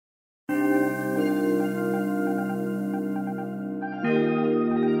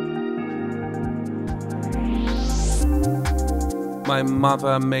My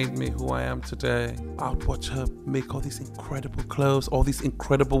mother made me who I am today. I would watch her make all these incredible clothes, all these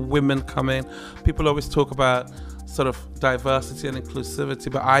incredible women come in. People always talk about sort of diversity and inclusivity,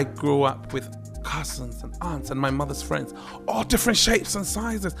 but I grew up with cousins and aunts and my mother's friends, all different shapes and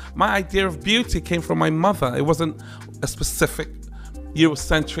sizes. My idea of beauty came from my mother. It wasn't a specific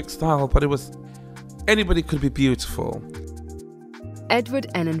Eurocentric style, but it was anybody could be beautiful. Edward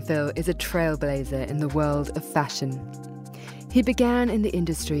Enninful is a trailblazer in the world of fashion. He began in the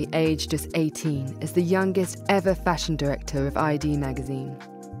industry aged just 18 as the youngest ever fashion director of ID magazine.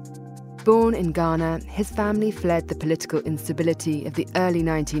 Born in Ghana, his family fled the political instability of the early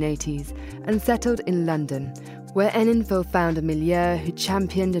 1980s and settled in London, where Enninful found a milieu who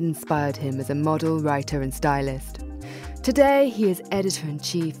championed and inspired him as a model, writer and stylist. Today, he is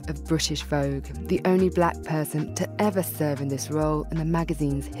editor-in-chief of British Vogue, the only black person to ever serve in this role in the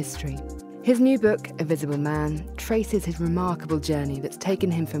magazine's history. His new book, A Visible Man, traces his remarkable journey that's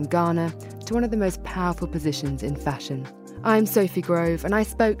taken him from Ghana to one of the most powerful positions in fashion. I'm Sophie Grove, and I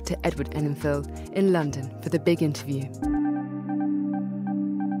spoke to Edward Enninful in London for the big interview.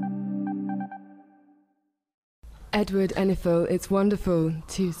 Edward Enninful, it's wonderful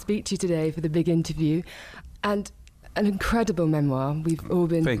to speak to you today for the big interview. And an incredible memoir we've all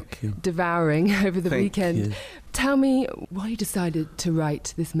been devouring over the weekend. You. Tell me why you decided to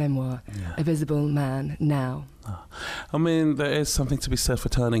write this memoir, A Visible Man, now. I mean, there is something to be said for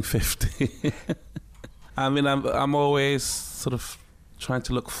turning 50. I mean, I'm always sort of trying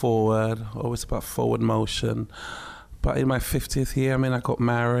to look forward, always about forward motion. But in my 50th year, I mean, I got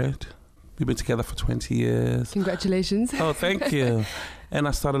married. We've been together for 20 years. Congratulations. Oh, thank you. And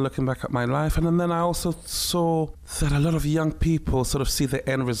I started looking back at my life. And then I also saw that a lot of young people sort of see the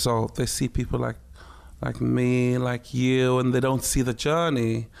end result. They see people like me, like you, and they don't see the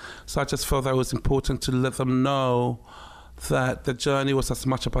journey. So I just felt that it was important to let them know that the journey was as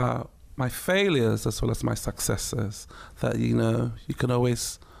much about my failures as well as my successes. That, you know, you can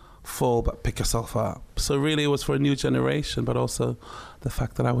always fall but pick yourself up. So really it was for a new generation, but also the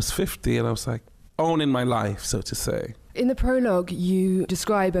fact that I was 50 and I was like owning my life, so to say. In the prologue, you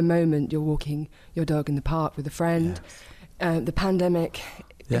describe a moment you're walking your dog in the park with a friend. Yes. The pandemic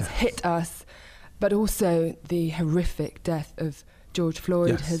has hit us, but also the horrific death of George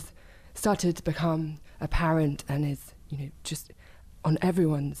Floyd has started to become apparent and is, you know, just on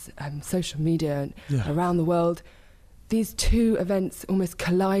everyone's social media and around the world. These two events almost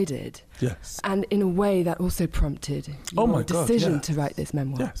collided. Yes. And in a way that also prompted your decision to write this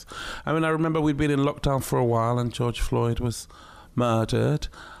memoir. Yes. I mean, I remember we'd been in lockdown for a while and George Floyd was murdered.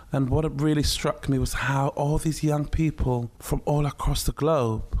 And what really struck me was how all these young people from all across the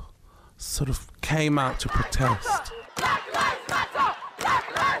globe sort of came out to protest. Black Lives Matter!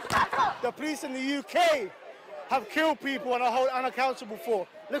 Black Lives Matter! The police in the UK have killed people and are held unaccountable for.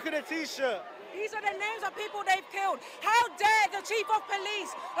 Look at the T-shirt. These are the names of people they've killed. How dare the chief of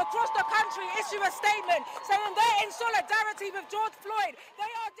police across the country issue a statement saying they're in solidarity with George Floyd?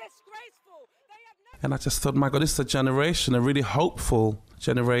 They are disgraceful. And I just thought, my God, this is a generation, a really hopeful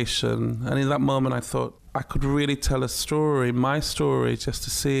generation. And in that moment, I thought I could really tell a story, my story, just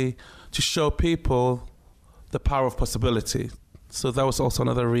to show people the power of possibility. So that was also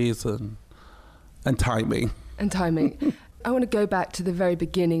another reason. And timing. I want to go back to the very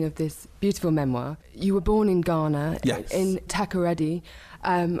beginning of this beautiful memoir. You were born in Ghana, in Takoradi,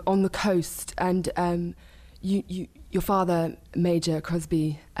 on the coast, and your father, Major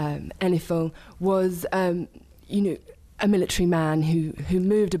Crosby Enninful, was a military man who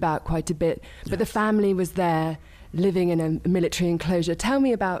moved about quite a bit, but the family was there, living in a military enclosure. Tell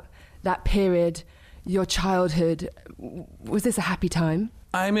me about that period, your childhood. Was this a happy time?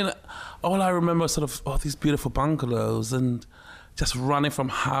 I mean, all I remember was sort of all these beautiful bungalows and just running from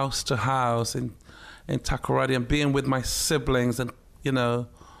house to house in Takoradi and being with my siblings. And, you know,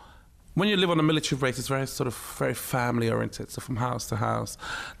 when you live on a military base, it's very family oriented, so from house to house.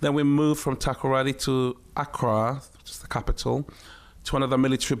 Then we moved from Takoradi to Accra, which is the capital, to another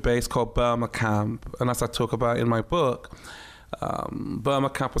military base called Burma Camp. And as I talk about in my book, Burma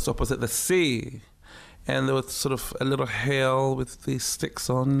Camp was opposite the sea. And there was sort of a little hill with these sticks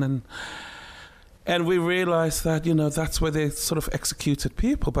on, and we realized that, you know, that's where they sort of executed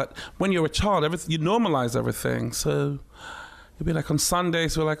people. But when you're a child, you normalize everything. So it'd be like on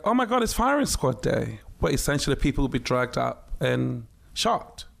Sundays, we're like, oh my God, it's firing squad day. But essentially people would be dragged up and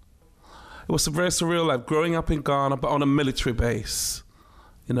shot. It was a very surreal life, growing up in Ghana, but on a military base.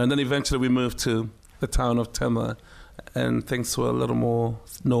 You know, and then eventually we moved to the town of Tema, and things were a little more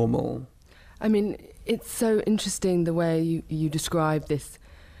normal. I mean, it's so interesting the way you describe this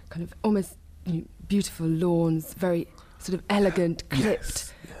kind of almost beautiful lawns, very sort of elegant,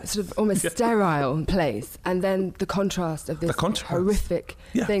 clipped, sort of almost sterile place, and then the contrast of this horrific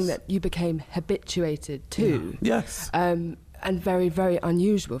thing that you became habituated to. And very, very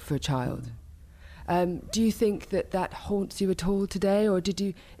unusual for a child. Do you think that haunts you at all today, or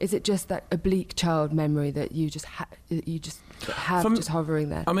is it just that oblique child memory that you just have just hovering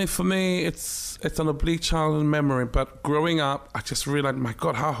there? I mean, for me, it's an oblique childhood memory, but growing up, I just realized, my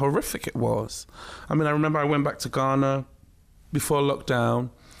God, how horrific it was. I mean, I remember I went back to Ghana before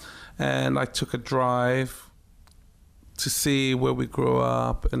lockdown, and I took a drive to see where we grew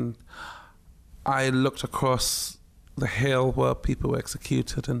up, and I looked across the hill where people were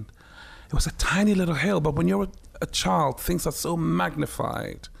executed, and it was a tiny little hill, but when you're a child, things are so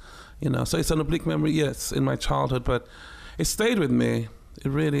magnified, you know. So it's an oblique memory, yes, in my childhood, but it stayed with me. It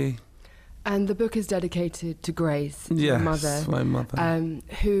really... And the book is dedicated to Grace, your mother. My mother.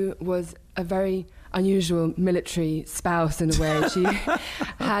 Who was a very unusual military spouse in a way. She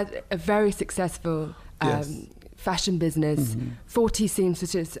had a very successful fashion business, 40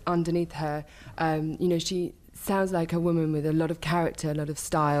 seamstresses underneath her. You know, she sounds like a woman with a lot of character, a lot of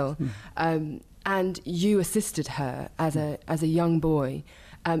style. And you assisted her as a young boy,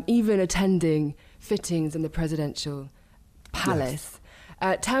 even attending fittings in the presidential palace.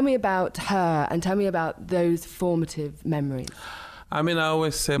 Tell me about her and tell me about those formative memories. I mean, I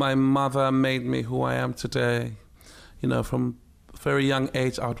always say my mother made me who I am today. You know, from a very young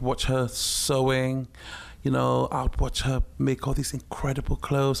age, I would watch her sewing. You know, I would watch her make all these incredible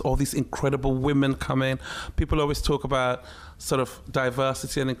clothes, all these incredible women come in. People always talk about sort of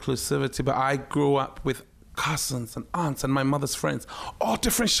diversity and inclusivity, but I grew up with cousins and aunts and my mother's friends, all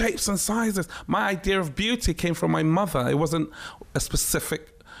different shapes and sizes. My idea of beauty came from my mother. It wasn't a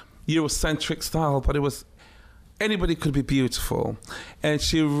specific Eurocentric style, but it was anybody could be beautiful. And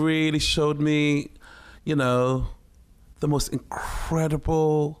she really showed me, you know, the most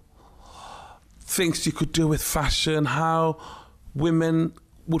incredible things you could do with fashion, how women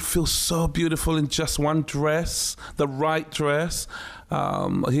would feel so beautiful in just one dress, the right dress.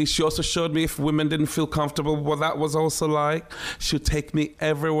 She also showed me if women didn't feel comfortable, what that was also like. She would take me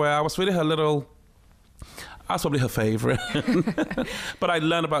everywhere. I was really I was probably her favorite. But I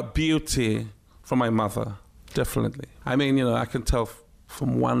learned about beauty from my mother, definitely. I mean, you know, I can tell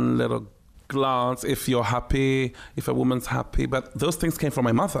from one little glance if you're happy, if a woman's happy. But those things came from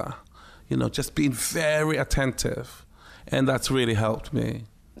my mother, you know, just being very attentive. And that's really helped me.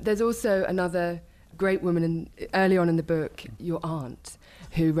 There's also another great woman early on in the book, your aunt,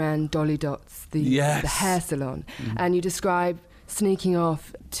 who ran Dolly Dots, the hair salon. And you describe sneaking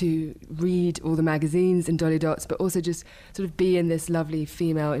off to read all the magazines in Dolly Dots, but also just sort of be in this lovely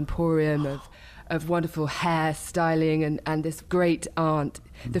female emporium of wonderful hair styling and this great aunt,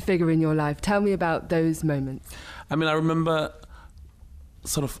 the figure in your life. Tell me about those moments. I mean, I remember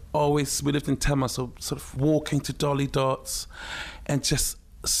sort of always, we lived in Tema, so sort of walking to Dolly Dots and just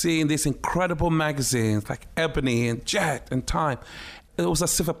seeing these incredible magazines like Ebony and Jet and Time. It was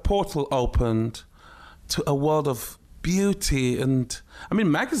as if a portal opened to a world of beauty. And I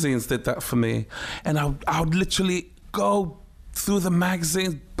mean, magazines did that for me. And I would literally go through the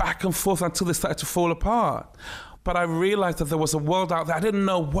magazines back and forth until they started to fall apart. But I realized that there was a world out there. I didn't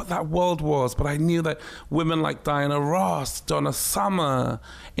know what that world was, but I knew that women like Diana Ross, Donna Summer,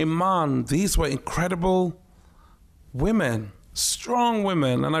 Iman, these were incredible women, strong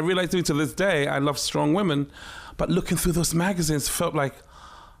women. And I realized even to this day, I love strong women. But looking through those magazines felt like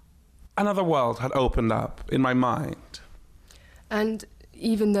another world had opened up in my mind. And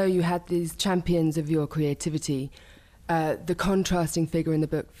even though you had these champions of your creativity, the contrasting figure in the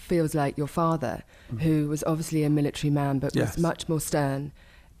book feels like your father, who was obviously a military man, but was much more stern,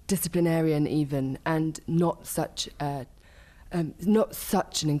 disciplinarian even, and not such an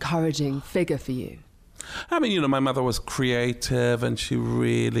encouraging figure for you. I mean, you know, my mother was creative and she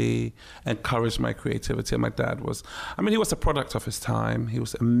really encouraged my creativity. And my dad was, I mean, he was a product of his time. He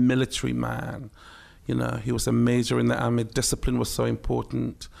was a military man. You know, he was a major in the army. Discipline was so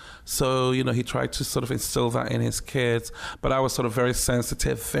important. So, you know, he tried to sort of instill that in his kids. But I was sort of very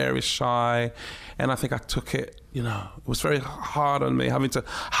sensitive, very shy. And I think I took it, you know, it was very hard on me having to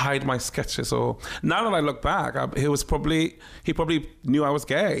hide my sketches. Or now that I look back, he probably knew I was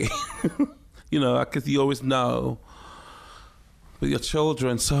gay. You know, because you always know with your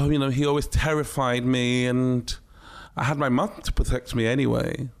children. So, you know, he always terrified me. And I had my mother to protect me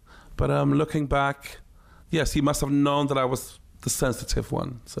anyway. But looking back, yes, he must have known that I was the sensitive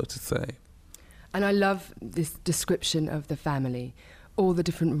one, so to say. And I love this description of the family, all the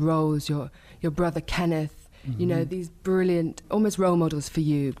different roles, your brother Kenneth, you know, these brilliant, almost role models for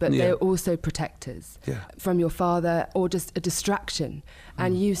you, but they're also protectors from your father, or just a distraction.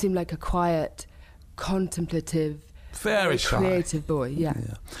 And you seem like a quiet, contemplative, very shy, creative boy.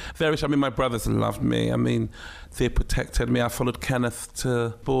 Very shy. I mean, my brothers loved me. I mean, they protected me. I followed Kenneth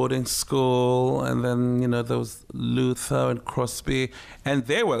to boarding school, and then, you know, there was Luther and Crosby, and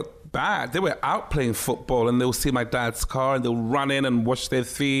they were bad. They were out playing football, and they'll see my dad's car and they'll run in and wash their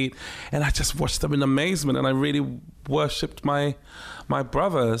feet, and I just watched them in amazement, and I really worshipped my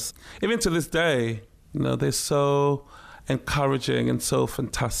brothers. Even to this day, you know, they're so encouraging and so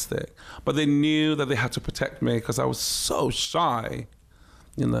fantastic, but they knew that they had to protect me because I was so shy,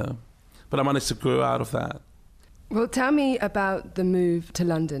 you know, but I managed to grow out of that. Well, tell me about the move to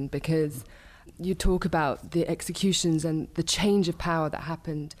London, because you talk about the executions and the change of power that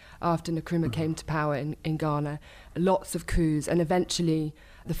happened after Nkrumah came to power in Ghana. Lots of coups, and eventually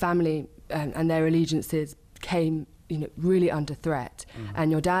the family and their allegiances came, you know, really under threat.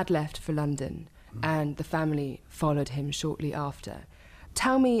 And your dad left for London, and the family followed him shortly after.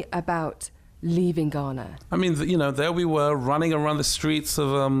 Tell me about leaving Ghana. I mean, you know, there we were running around the streets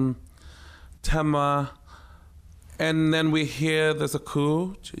of Tema. And then we hear there's a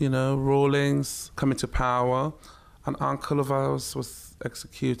coup, you know, Rawlings coming to power. An uncle of ours was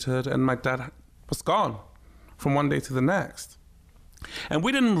executed, and my dad was gone from one day to the next. And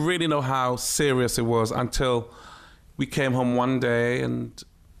we didn't really know how serious it was until we came home one day, and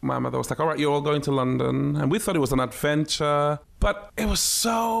my mother was like, all right, you're all going to London. And we thought it was an adventure, but it was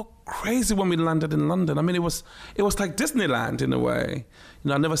so crazy when we landed in London. I mean, it was like Disneyland in a way. You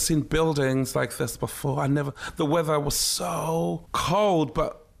know, I'd never seen buildings like this before. The weather was so cold,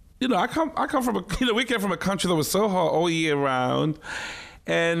 but, you know, we came from a country that was so hot all year round.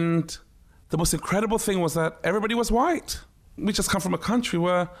 And the most incredible thing was that everybody was white. We just come from a country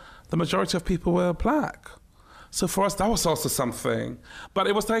where the majority of people were black. So for us, that was also something. But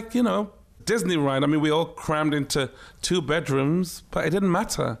it was like, you know, Disney ride. I mean, we all crammed into 2 bedrooms, but it didn't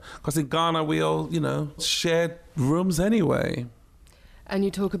matter because in Ghana, we all, you know, shared rooms anyway. And you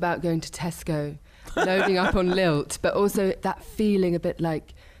talk about going to Tesco, loading up on lilt, but also that feeling a bit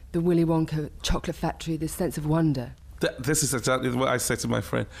like the Willy Wonka chocolate factory, this sense of wonder. This is exactly what I said to my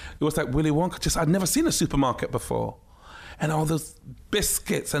friend. It was like Willy Wonka. I'd never seen a supermarket before. And all those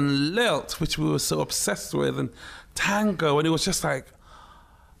biscuits and lilt, which we were so obsessed with, and tango, and it was just like,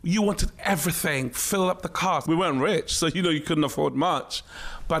 you wanted everything, fill up the cart. We weren't rich, so, you know, you couldn't afford much.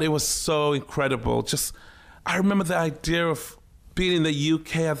 But it was so incredible. I remember the idea of being in the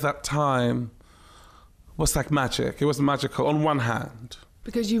UK at that time was like magic. It was magical on one hand.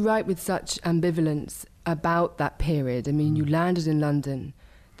 Because you write with such ambivalence about that period. I mean, you landed in London.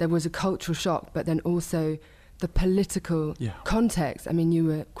 There was a cultural shock, but then also the political context. I mean, you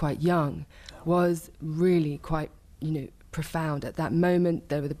were quite young, was really quite, you know, profound. At that moment,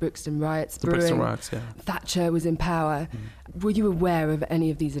 there were the Brixton riots brewing. Brixton riots, Thatcher was in power. Were you aware of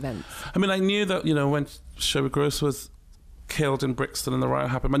any of these events? I mean, I knew that, you know, when Sophie Grove was killed in Brixton and the riot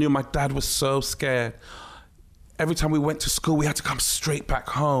happened, I knew my dad was so scared. Every time we went to school, we had to come straight back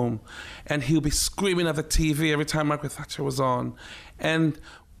home. And he'll be screaming at the TV every time Margaret Thatcher was on. And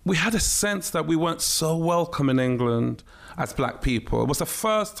we had a sense that we weren't so welcome in England as black people. It was the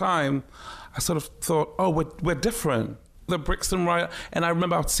first time I sort of thought, oh, we're different. The Brixton riot, and I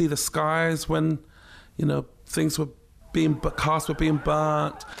remember I would see the skies when, you know, cars were being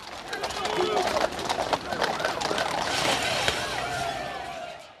burnt.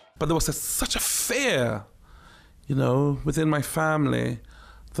 But there was such a fear, you know, within my family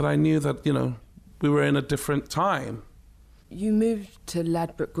that I knew that, you know, we were in a different time. You moved to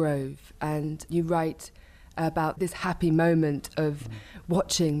Ladbroke Grove, and you write about this happy moment of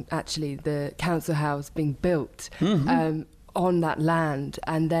watching, actually, the council house being built on that land,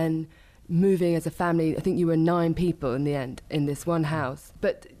 and then moving as a family. I think you were 9 people in the end in this one house.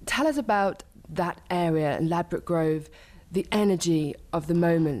 But tell us about that area in Ladbroke Grove, the energy of the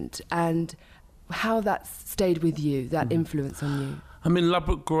moment, and how that stayed with you, that influence on you. I mean,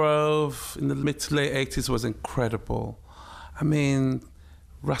 Ladbroke Grove in the mid to late 80s was incredible. I mean,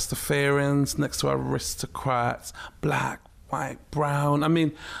 Rastafarians next to aristocrats, black, white, brown. I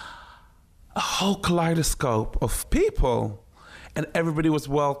mean, a whole kaleidoscope of people. And everybody was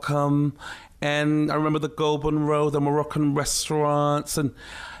welcome. And I remember the Goulburn Road, the Moroccan restaurants. And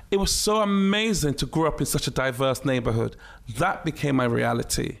it was so amazing to grow up in such a diverse neighborhood. That became my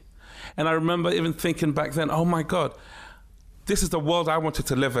reality. And I remember even thinking back then, oh my God, this is the world I wanted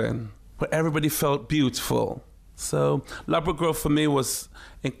to live in, where everybody felt beautiful. So Ladbroke Grove for me was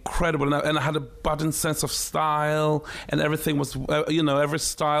incredible, and I had a budding sense of style, and everything was, every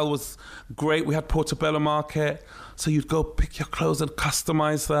style was great. We had Portobello Market, so you'd go pick your clothes and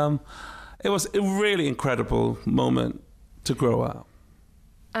customize them. It was a really incredible moment to grow up.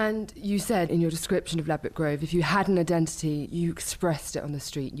 And you said in your description of Ladbroke Grove, if you had an identity, you expressed it on the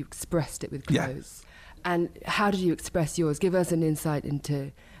street, you expressed it with clothes. Yeah. And how did you express yours? Give us an insight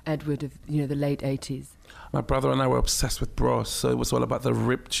into Edward of the late 80s. My brother and I were obsessed with bros, so it was all about the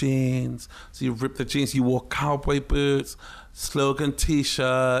ripped jeans. So you rip the jeans, you wore cowboy boots, slogan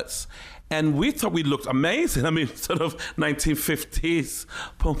T-shirts, and we thought we looked amazing. I mean, sort of 1950s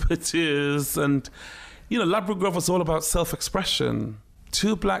pompadours, and Ladbroke Grove was all about self-expression.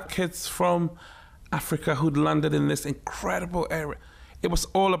 2 black kids from Africa who'd landed in this incredible area. It was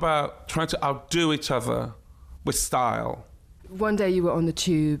all about trying to outdo each other with style. One day you were on the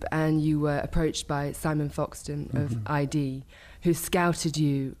tube and you were approached by Simon Foxton of ID, who scouted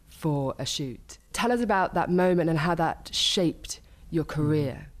you for a shoot. Tell us about that moment and how that shaped your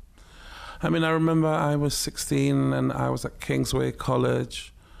career. I mean, I remember I was 16 and I was at Kingsway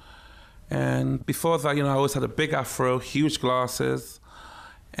College. And before that, I always had a big afro, huge glasses.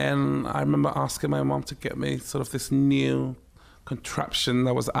 And I remember asking my mom to get me sort of this new contraption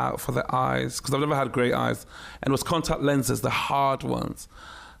that was out for the eyes, because I've never had great eyes, and it was contact lenses, the hard ones.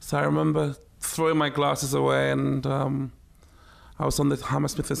 So I remember throwing my glasses away, and I was on the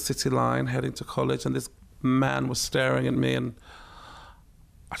Hammersmith and City line heading to college, and this man was staring at me, and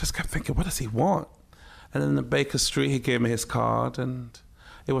I just kept thinking, what does he want? And then in the Baker Street, he gave me his card, and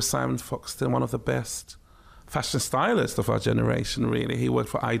it was Simon Foxton, one of the best fashion stylist of our generation, really. He worked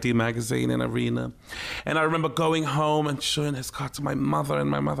for ID magazine in Arena. And I remember going home and showing his card to my mother, and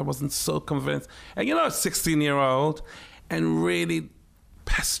my mother wasn't so convinced. And a 16-year-old, and really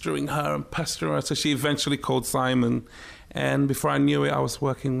pestering her. So she eventually called Simon. And before I knew it, I was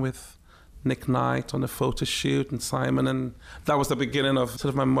working with Nick Knight on a photo shoot, and Simon. And that was the beginning of sort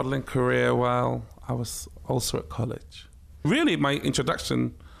of my modeling career while I was also at college. Really, my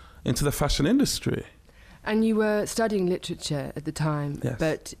introduction into the fashion industry. And you were studying literature at the time, yes.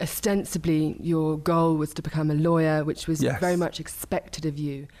 But ostensibly your goal was to become a lawyer, which was very much expected of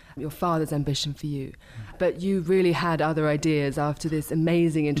you, your father's ambition for you. But you really had other ideas after this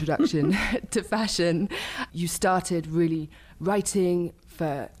amazing introduction to fashion. You started really writing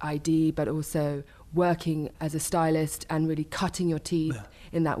for ID, but also working as a stylist and really cutting your teeth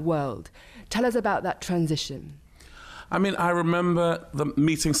in that world. Tell us about that transition. I mean, I remember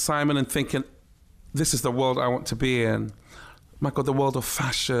meeting Simon and thinking, this is the world I want to be in. My God, the world of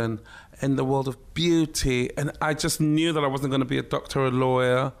fashion and the world of beauty. And I just knew that I wasn't going to be a doctor or a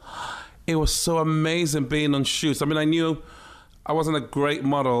lawyer. It was so amazing being on shoots. I mean, I knew I wasn't a great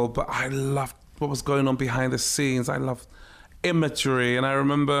model, but I loved what was going on behind the scenes. I loved imagery. And I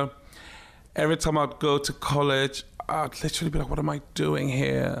remember every time I'd go to college, I'd literally be like, what am I doing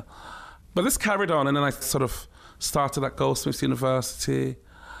here? But this carried on. And then I sort of started at Goldsmiths University.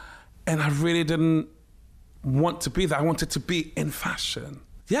 And I really didn't want to be there. I wanted to be in fashion.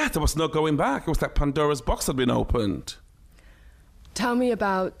 Yeah, there was no going back. It was like Pandora's box had been opened. Tell me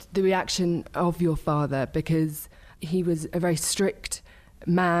about the reaction of your father, because he was a very strict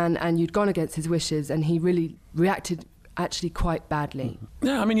man and you'd gone against his wishes, and he really reacted actually quite badly.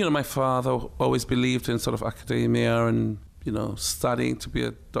 Yeah, I mean, my father always believed in sort of academia and, studying to be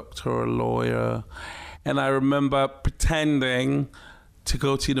a doctor or a lawyer. And I remember pretending to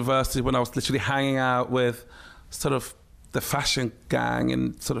go to university when I was literally hanging out with sort of the fashion gang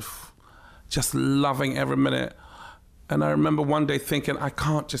and sort of just loving every minute. And I remember one day thinking, I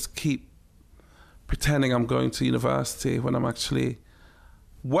can't just keep pretending I'm going to university when I'm actually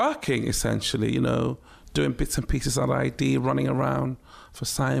working, essentially, doing bits and pieces at ID, running around for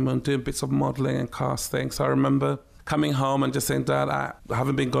Simon, doing bits of modeling and casting. So I remember coming home and just saying, Dad, I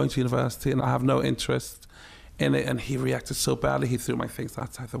haven't been going to university and I have no interest in it. And he reacted so badly. He threw my things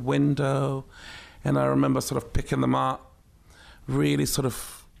outside the window. And I remember sort of picking them up, really sort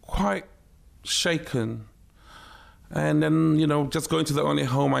of quite shaken. And then, just going to the only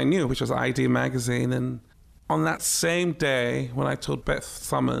home I knew, which was ID magazine. And on that same day, when I told Beth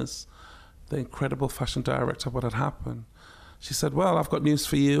Summers, the incredible fashion director, what had happened, she said, well, I've got news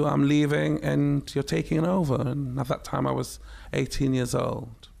for you. I'm leaving and you're taking it over. And at that time, I was 18 years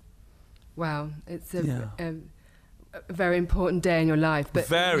old. Wow. It's a very important day in your life. But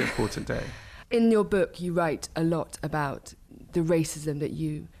very important day. In your book, you write a lot about the racism that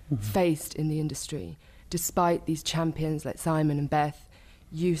you faced in the industry. Despite these champions like Simon and Beth,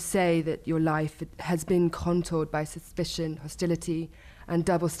 you say that your life has been contoured by suspicion, hostility, and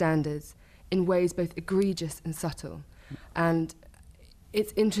double standards in ways both egregious and subtle. And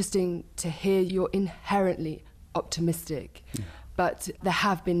it's interesting to hear you're inherently optimistic, but there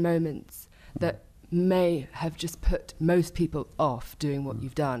have been moments that may have just put most people off doing what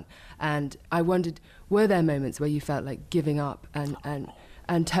you've done. And I wondered, were there moments where you felt like giving up and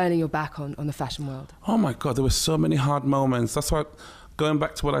turning your back on the fashion world? Oh my God, there were so many hard moments. That's why, going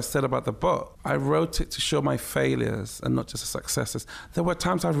back to what I said about the book, I wrote it to show my failures and not just the successes. There were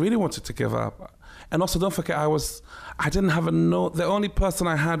times I really wanted to give up. And also, don't forget, I didn't have a note. The only person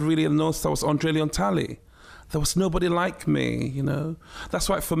I had really a North Star was Andre Leontali. There was nobody like me, you know. That's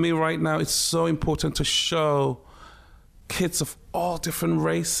why for me right now, it's so important to show kids of all different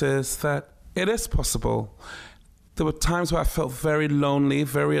races that it is possible. There were times where I felt very lonely,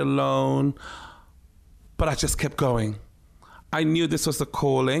 very alone, but I just kept going. I knew this was the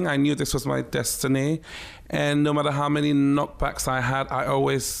calling. I knew this was my destiny. And no matter how many knockbacks I had, I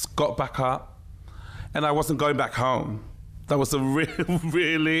always got back up. And I wasn't going back home. That was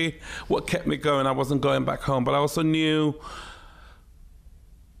really what kept me going. I wasn't going back home. But I also knew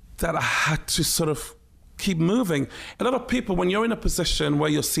that I had to sort of keep moving. A lot of people, when you're in a position where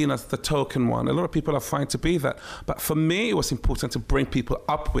you're seen as the token one, a lot of people are fine to be that. But for me, it was important to bring people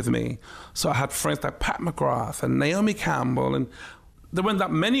up with me. So I had friends like Pat McGrath and Naomi Campbell, and there weren't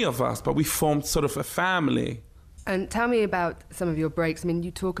that many of us, but we formed sort of a family. And tell me about some of your breaks. I mean,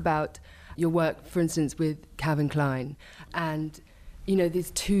 you talk about your work, for instance, with Calvin Klein, and, you know,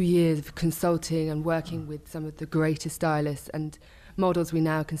 these 2 years of consulting and working with some of the greatest stylists and models we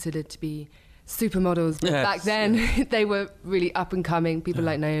now consider to be supermodels. But yes, back then, they were really up and coming, people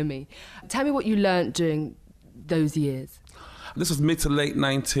like Naomi. Tell me what you learned during those years. This was mid to late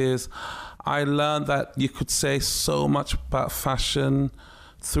 90s. I learned that you could say so much about fashion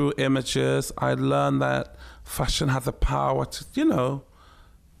through images. I learned that fashion had the power to, you know,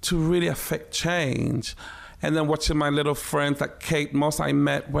 to really affect change. And then watching my little friends like Kate Moss, I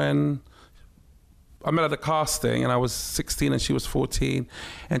met at the casting, and I was 16 and she was 14,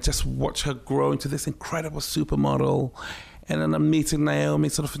 and just watch her grow into this incredible supermodel. And then I'm meeting Naomi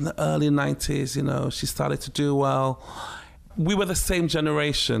sort of in the early 90s, you know, she started to do well. We were the same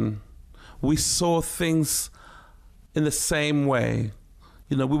generation. We saw things in the same way.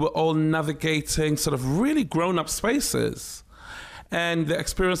 You know, we were all navigating sort of really grown-up spaces. And the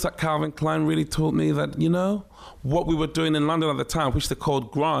experience at Calvin Klein really taught me that, you know, what we were doing in London at the time, which they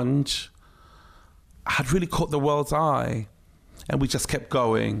called grunge, had really caught the world's eye. And we just kept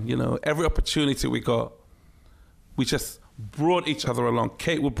going, you know. Every opportunity we got, we just brought each other along.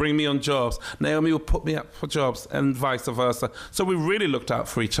 Kate would bring me on jobs. Naomi would put me up for jobs, and vice versa. So we really looked out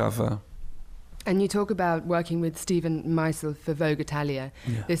for each other. And you talk about working with Stephen Meisel for Vogue Italia,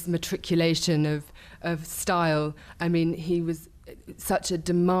 this matriculation of style. I mean, he was such a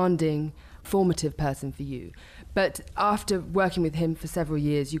demanding, formative person for you. But after working with him for several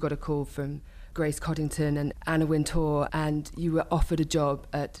years, you got a call from Grace Coddington and Anna Wintour, and you were offered a job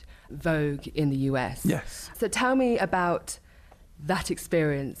at Vogue in the US. Yes. So tell me about that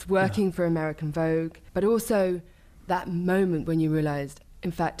experience, working for American Vogue, but also that moment when you realised,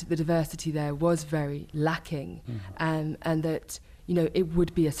 in fact, the diversity there was very lacking, and that, you know, it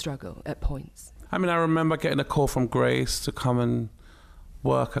would be a struggle at points. I mean, I remember getting a call from Grace to come and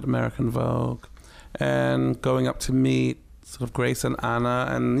work at American Vogue, and going up to meet sort of Grace and Anna,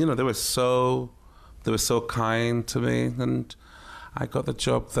 and, you know, they were so kind to me, and I got the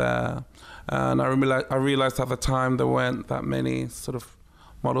job there. And I realized at the time there weren't that many sort of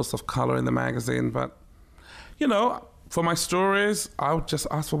models of color in the magazine, but, you know, for my stories, I would just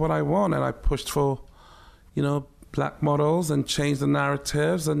ask for what I want, and I pushed for, you know, black models and changed the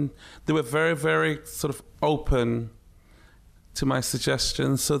narratives, and they were very, very sort of open to my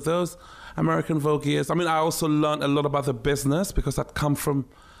suggestions. So those American Vogue years, I mean, I also learned a lot about the business, because I'd come from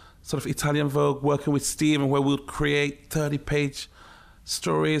sort of Italian Vogue, working with Steve, and where we would create 30-page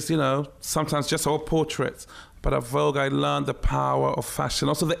stories, you know, sometimes just all portraits. But at Vogue, I learned the power of fashion.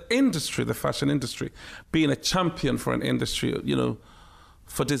 Also the industry, the fashion industry, being a champion for an industry, you know,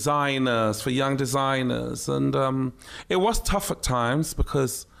 for designers, for young designers. And it was tough at times,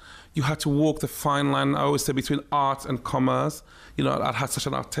 because you had to walk the fine line, I always say, between art and commerce. You know, I'd had such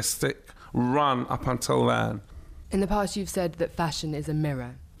an artistic run up until then. In the past, you've said that fashion is a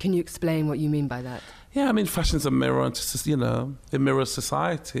mirror. Can you explain what you mean by that? Yeah, I mean, fashion's a mirror, and just, you know, it mirrors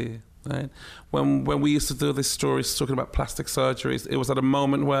society, right? When we used to do these stories talking about plastic surgeries, it was at a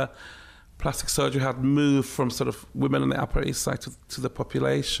moment where plastic surgery had moved from sort of women on the Upper East Side to the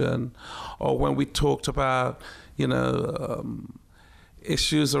population. Or when we talked about, you know,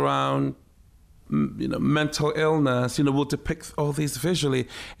 issues around, you know, mental illness, you know, we'll depict all these visually.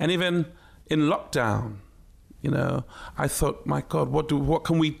 And even in lockdown, you know, I thought, my God, what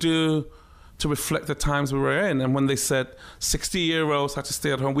can we do to reflect the times we were in? And when they said 60-year-olds had to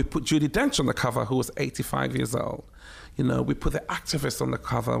stay at home, we put Judi Dench on the cover, who was 85 years old. You know, we put the activist on the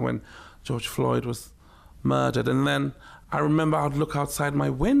cover when George Floyd was murdered. And then I remember I'd look outside my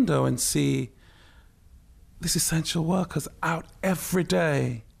window and see these essential workers out every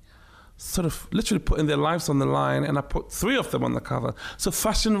day, sort of literally putting their lives on the line, and I put 3 of them on the cover. So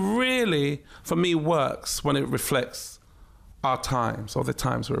fashion really, for me, works when it reflects our times, or the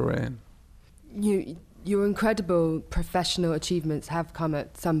times we were in. Your incredible professional achievements have come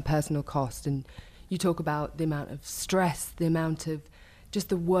at some personal cost, and you talk about the amount of stress, the amount of just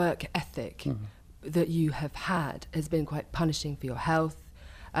the work ethic that you have had has been quite punishing for your health.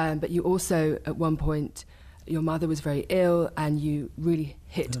 But you also, at one point, your mother was very ill and you really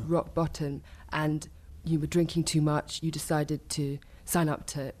hit rock bottom and you were drinking too much. You decided to sign up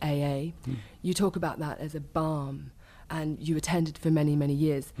to AA. You talk about that as a balm, and you attended for many, many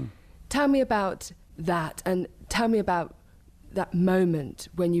years. Tell me about that, and tell me about that moment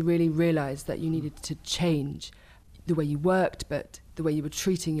when you really realised that you needed to change the way you worked, but the way you were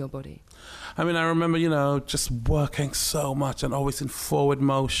treating your body. I mean, I remember, you know, just working so much and always in forward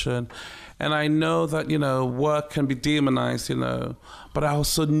motion. And I know that, you know, work can be demonized, you know, but I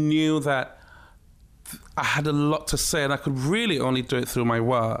also knew that I had a lot to say and I could really only do it through my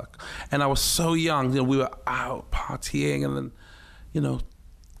work. And I was so young, you know, we were out partying and then, you know,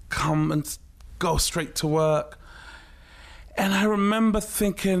 come and go straight to work. And I remember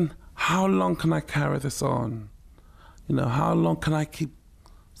thinking, how long can I carry this on? You know, how long can I keep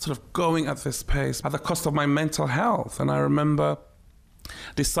sort of going at this pace at the cost of my mental health? And I remember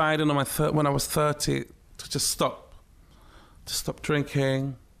deciding on when I was 30 to just stop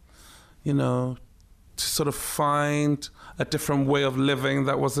drinking, you know, to sort of find a different way of living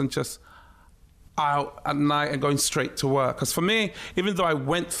that wasn't just out at night and going straight to work. Because for me, even though I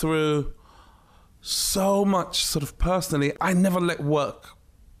went through so much sort of personally, I never let work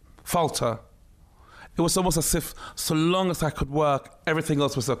falter. It was almost as if so long as I could work, everything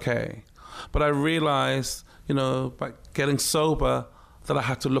else was okay. But I realized, you know, by getting sober, that I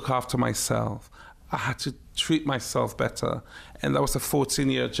had to look after myself. I had to treat myself better. And that was a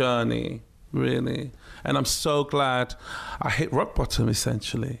 14-year journey, really. And I'm so glad I hit rock bottom,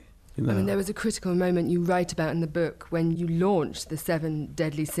 essentially. You know? I mean, there was a critical moment you write about in the book when you launched the 7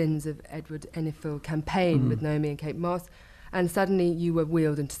 Deadly Sins of Edward Enninful campaign with Naomi and Kate Moss, and suddenly you were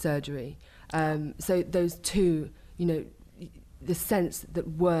wheeled into surgery. So those two, you know, the sense that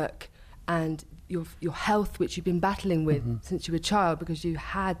work and your health, which you've been battling with since you were a child because you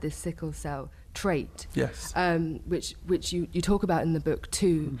had this sickle cell trait, yes, which you talk about in the book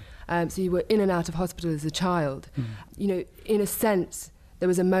too. So you were in and out of hospital as a child. You know, in a sense, there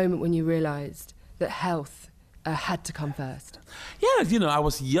was a moment when you realised that health had to come first. Yeah, you know, I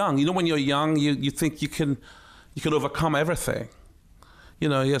was young. You know, when you're young, you think you can overcome everything. You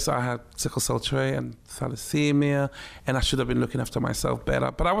know, yes, I had sickle cell trait and thalassemia, and I should have been looking after myself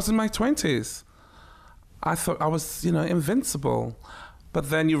better. But I was in my 20s. I thought I was, you know, invincible. But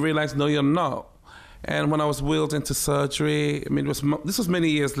then you realize, no, you're not. And when I was wheeled into surgery, I mean, this was many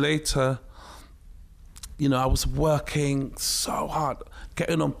years later. You know, I was working so hard,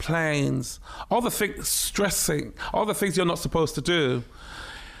 getting on planes, all the things, stressing, all the things you're not supposed to do.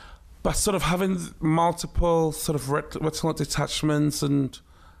 But sort of having multiple sort of retinal detachments and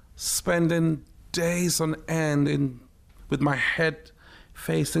spending days on end with my head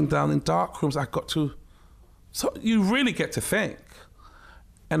facing down in dark rooms, so you really get to think.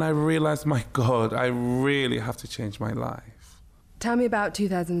 And I realized, my God, I really have to change my life. Tell me about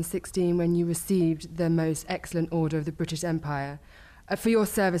 2016 when you received the Most Excellent Order of the British Empire for your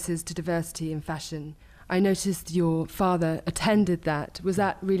services to diversity in fashion. I noticed your father attended that. Was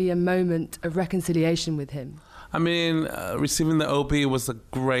that really a moment of reconciliation with him? I mean, receiving the OB was a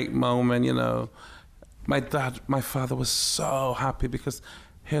great moment, you know. My father was so happy because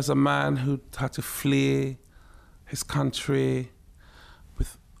here's a man who had to flee his country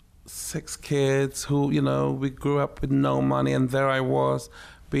with 6 kids who, you know, we grew up with no money, and there I was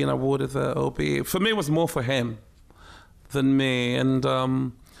being awarded the OB. For me, it was more for him than me. And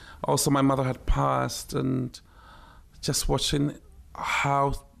also, my mother had passed, and just watching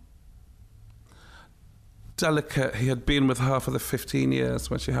how delicate he had been with her for the 15 years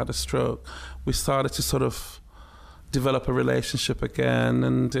when she had a stroke, we started to sort of develop a relationship again.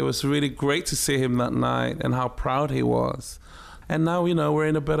 And it was really great to see him that night and how proud he was. And now, you know, we're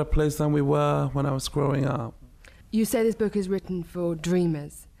in a better place than we were when I was growing up. You say this book is written for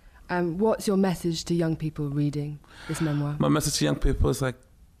dreamers. What's your message to young people reading this memoir? My message to young people is like,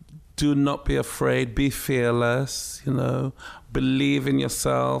 do not be afraid, be fearless, you know, believe in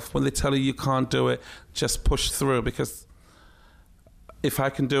yourself. When they tell you can't do it, just push through, because if I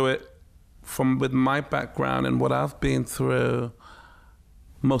can do it with my background and what I've been through,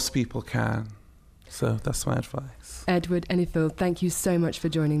 most people can. So that's my advice. Edward Enninful, thank you so much for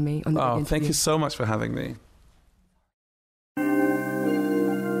joining me on the Big Interview. Thank you so much for having me.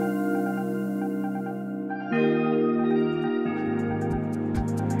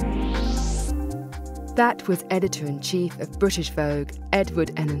 That was Editor-in-Chief of British Vogue,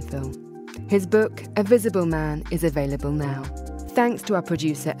 Edward Enninful. His book, A Visible Man, is available now. Thanks to our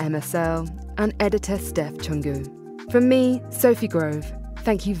producer Emma Searle and editor Steph Chungu. From me, Sophie Grove,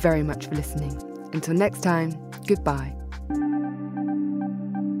 thank you very much for listening. Until next time, goodbye.